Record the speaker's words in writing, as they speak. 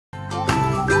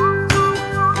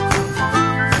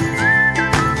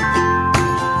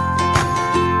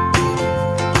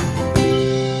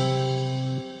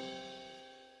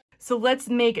so let's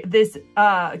make this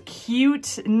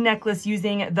cute necklace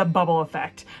using the bubble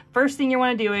effect. First thing you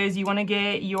want to do is you want to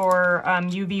get your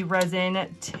UV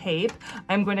resin tape.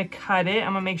 I'm going to cut it.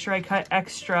 I'm going to make sure I cut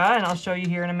extra, and I'll show you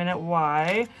here in a minute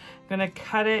why. I'm going to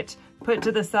cut it, put it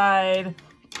to the side,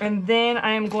 and then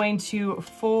I am going to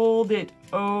fold it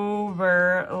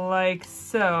over like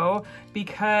so,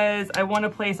 because I want a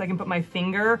place I can put my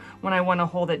finger when I want to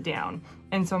hold it down.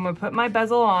 And so I'm going to put my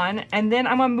bezel on, and then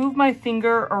I'm going to move my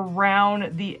finger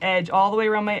around the edge, all the way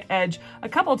around my edge a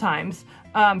couple times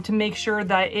to make sure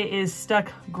that it is stuck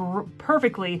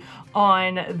perfectly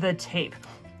on the tape.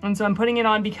 And so I'm putting it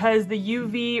on because the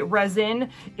UV resin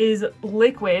is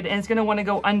liquid and it's going to want to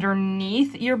go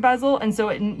underneath your bezel. And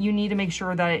so you need to make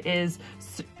sure that it is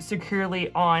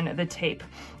securely on the tape.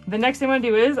 The next thing I'm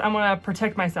going to do is I'm going to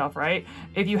protect myself, right?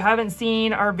 If you haven't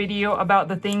seen our video about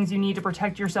the things you need to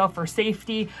protect yourself for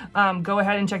safety, go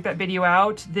ahead and check that video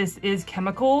out. This is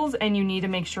chemicals, and you need to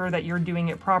make sure that you're doing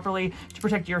it properly to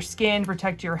protect your skin,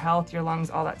 protect your health, your lungs,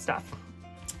 all that stuff.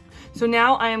 So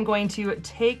now I am going to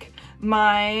take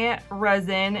my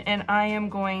resin and I am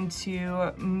going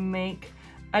to make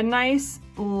a nice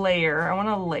layer. I want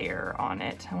a layer on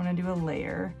it. I want to do a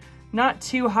layer. Not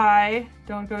too high.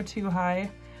 Don't go too high.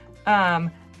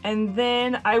 And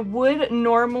then I would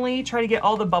normally try to get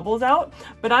all the bubbles out,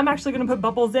 but I'm actually going to put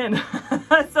bubbles in.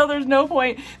 So there's no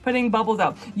point putting bubbles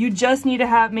out. You just need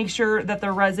to make sure that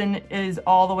the resin is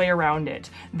all the way around it,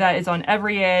 that it's on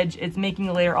every edge, it's making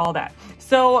a layer, all that.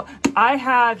 So I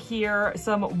have here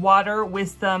some water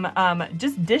with some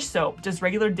just dish soap, just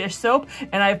regular dish soap,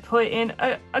 and I've put in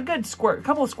a good squirt, a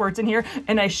couple of squirts in here,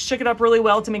 and I shook it up really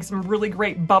well to make some really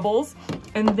great bubbles.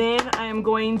 And then I am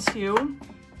going to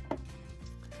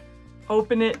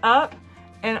open it up,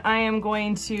 and I am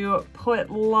going to put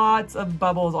lots of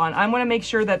bubbles on. I'm going to make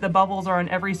sure that the bubbles are on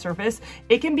every surface.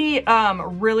 It can be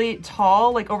really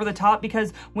tall, like over the top,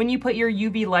 because when you put your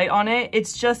UV light on it,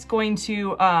 it's just going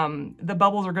to, the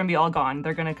bubbles are going to be all gone.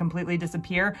 They're going to completely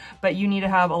disappear, but you need to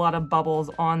have a lot of bubbles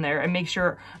on there and make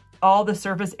sure all the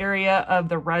surface area of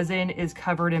the resin is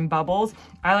covered in bubbles.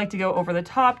 I like to go over the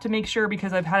top to make sure,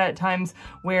 because I've had at times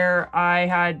where I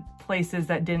had places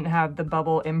that didn't have the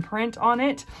bubble imprint on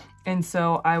it. And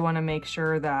so I want to make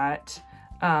sure that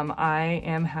I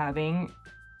am having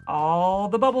all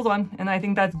the bubbles on, and I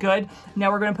think that's good.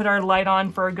 Now we're going to put our light on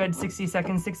for a good 60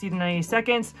 seconds, 60 to 90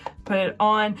 seconds, put it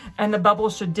on, and the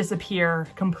bubbles should disappear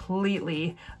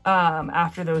completely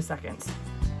after those seconds.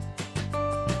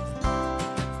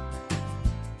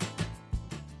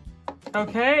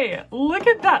 Okay, look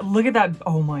at that. Look at that.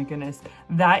 Oh my goodness.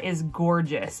 That is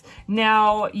gorgeous.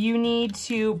 Now you need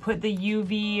to put the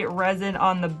UV resin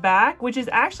on the back, which is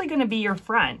actually going to be your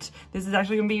front. This is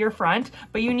actually going to be your front,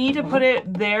 but you need to put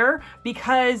it there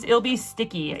because it'll be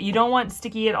sticky. You don't want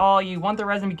sticky at all. You want the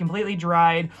resin to be completely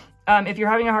dried. If you're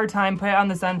having a hard time, put it on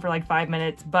the sun for like 5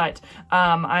 minutes, but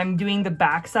I'm doing the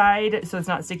back side so it's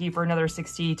not sticky for another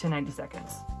 60 to 90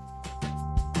 seconds.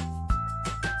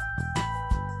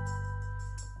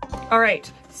 All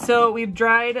right, so we've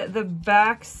dried the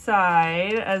back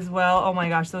side as well. Oh my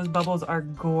gosh, those bubbles are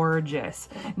gorgeous.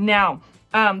 Now,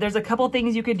 there's a couple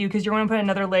things you could do because you're going to put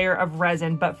another layer of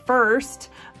resin, but first,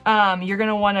 you're going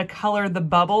to want to color the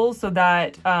bubbles so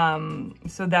that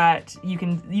you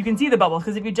can see the bubbles,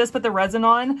 because if you just put the resin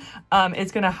on,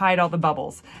 it's going to hide all the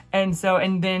bubbles, and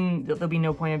then there'll be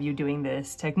no point of you doing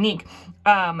this technique.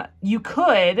 You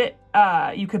could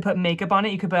put makeup on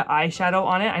it. You could put eyeshadow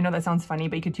on it. I know that sounds funny,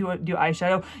 but you could do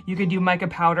eyeshadow. You could do mica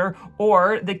powder,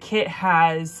 or the kit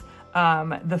has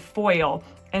the foil.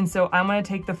 And so I'm going to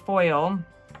take the foil,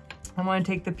 I'm going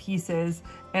to take the pieces,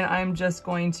 and I'm just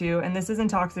going to, and this isn't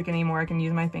toxic anymore, I can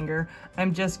use my finger,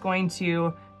 I'm just going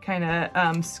to kind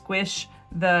of squish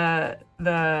the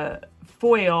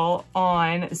foil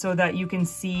on so that you can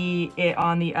see it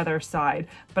on the other side.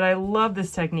 But I love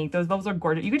this technique. Those bubbles are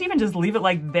gorgeous. You could even just leave it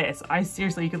like this.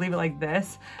 Seriously, you could leave it like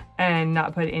this and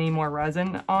not put any more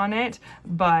resin on it.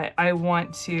 But I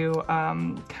want to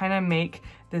kind of make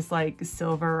this like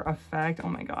silver effect. Oh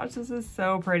my gosh, this is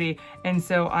so pretty. And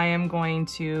so I am going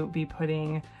to be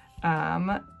putting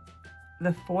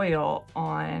the foil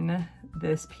on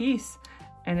this piece,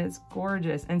 and it's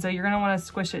gorgeous. And so you're gonna wanna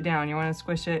squish it down. You wanna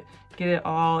squish it, get it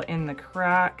all in the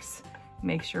cracks,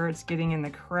 make sure it's getting in the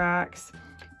cracks,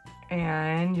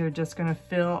 and you're just gonna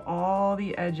fill all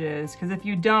the edges. Because if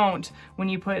you don't, when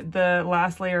you put the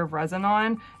last layer of resin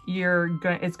on,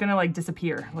 it's gonna like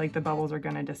disappear, like the bubbles are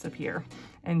gonna disappear.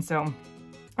 And so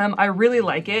I really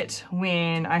like it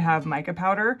when I have mica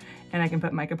powder and I can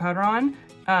put mica powder on,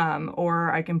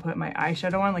 or I can put my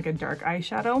eyeshadow on, like a dark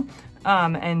eyeshadow.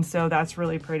 And so that's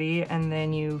really pretty. And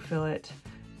then you fill it,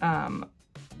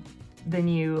 then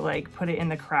you like put it in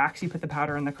the cracks, you put the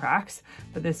powder in the cracks,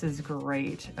 but this is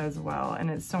great as well. And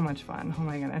it's so much fun. Oh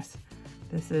my goodness.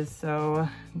 This is so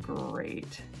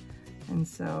great. And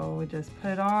so we just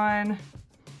put it on,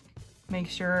 make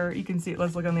sure you can see it.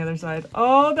 Let's look on the other side.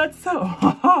 Oh, that's so,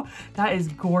 that is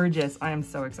gorgeous. I am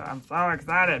so excited. I'm so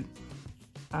excited.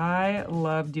 I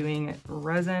love doing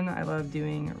resin. I love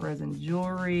doing resin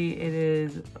jewelry. It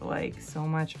is like so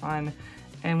much fun.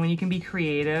 And when you can be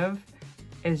creative,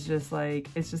 it's just like,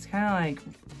 it's just kind of like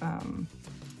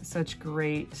such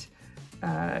great,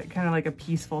 kind of like a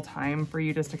peaceful time for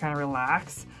you just to kind of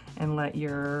relax and let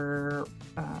your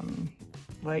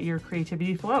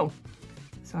creativity flow.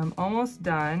 So I'm almost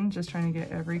done, just trying to get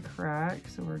every crack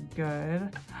so we're good.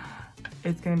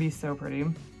 It's gonna be so pretty.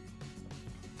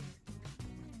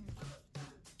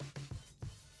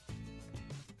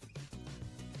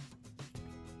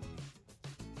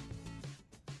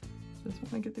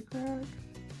 Just wanna get the crack.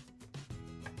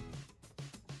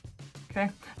 Okay,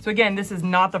 so again, this is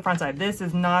not the front side. This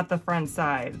is not the front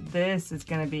side. This is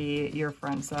gonna be your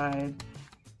front side.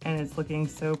 And it's looking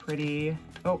so pretty.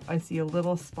 Oh, I see a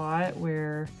little spot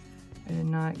where I did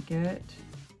not get.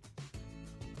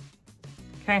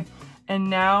 Okay, and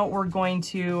now we're going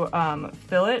to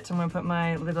fill it. I'm gonna put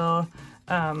my little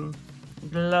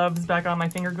gloves back on, my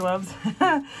finger gloves.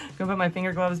 Gonna put my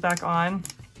finger gloves back on.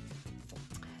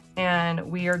 And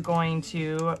we are going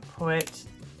to put,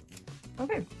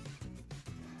 okay.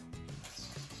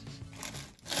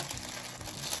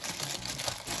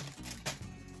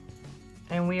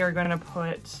 And we are gonna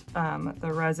put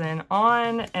the resin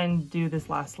on and do this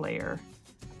last layer.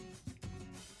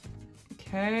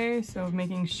 Okay, so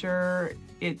making sure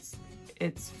it's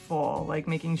full, like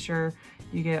making sure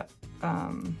you get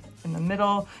in the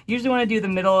middle. Usually wanna do the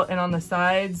middle and on the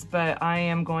sides, but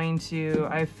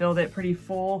I filled it pretty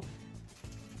full.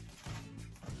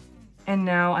 And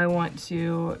now I want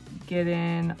to get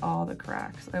in all the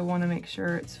cracks. I want to make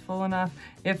sure it's full enough.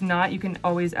 If not, you can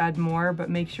always add more, but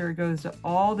make sure it goes to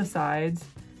all the sides.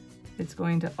 It's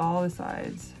going to all the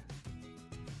sides.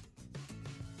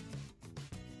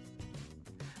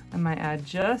 I might add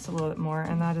just a little bit more,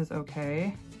 and that is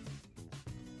okay.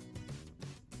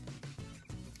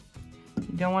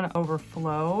 You don't want to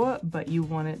overflow, but you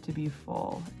want it to be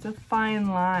full. It's a fine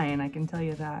line, I can tell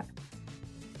you that.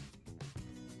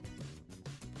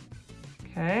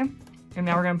 Okay, and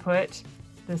now we're gonna put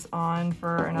this on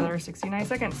for another 69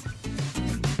 seconds.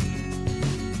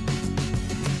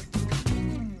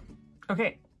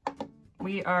 Okay,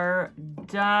 we are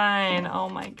done. Oh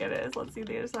my goodness, let's see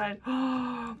the other side.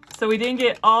 So we didn't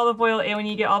get all the foil in when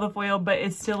you get all the foil, but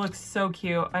it still looks so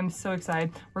cute. I'm so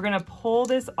excited. We're gonna pull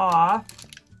this off.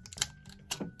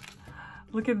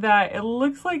 Look at that, it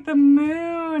looks like the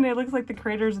moon. It looks like the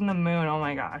craters in the moon. Oh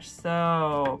my gosh,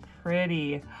 so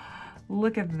pretty.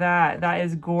 Look at that, that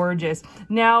is gorgeous.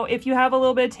 Now, if you have a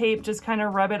little bit of tape, just kind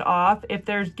of rub it off. If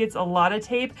there gets a lot of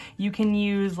tape, you can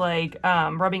use like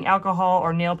rubbing alcohol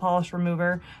or nail polish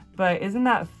remover, but isn't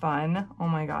that fun? Oh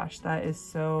my gosh, that is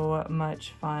so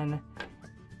much fun.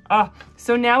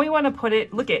 So now we want to put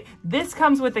it, look at, this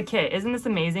comes with the kit. Isn't this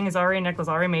amazing? It's already a necklace,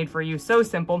 already made for you, so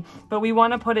simple, but we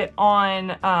want to put it on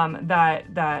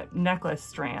that necklace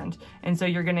strand. And so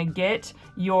you're gonna get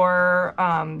your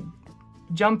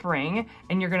jump ring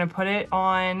and you're gonna put it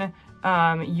on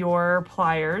your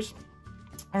pliers,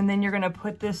 and then you're gonna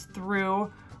put this through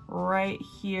right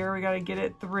here. We gotta get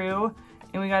it through,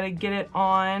 and we gotta get it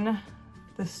on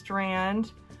the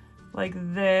strand like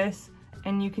this,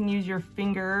 and you can use your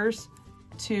fingers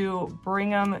to bring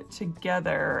them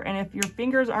together. And if your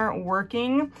fingers aren't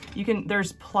working, you can,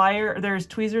 there's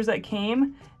tweezers that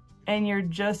came, and you're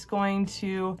just going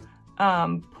to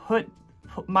put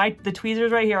the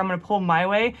tweezers right here. I'm gonna pull my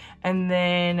way, and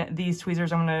then these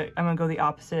tweezers, I'm gonna go the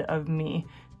opposite of me.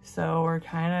 So we're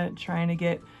kind of trying to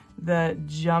get the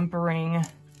jump ring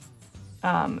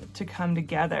to come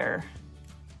together.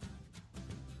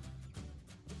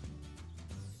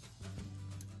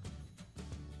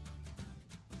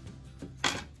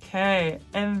 Okay,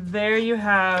 and there you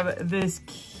have this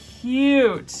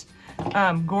cute,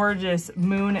 gorgeous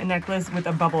moon necklace with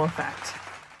a bubble effect.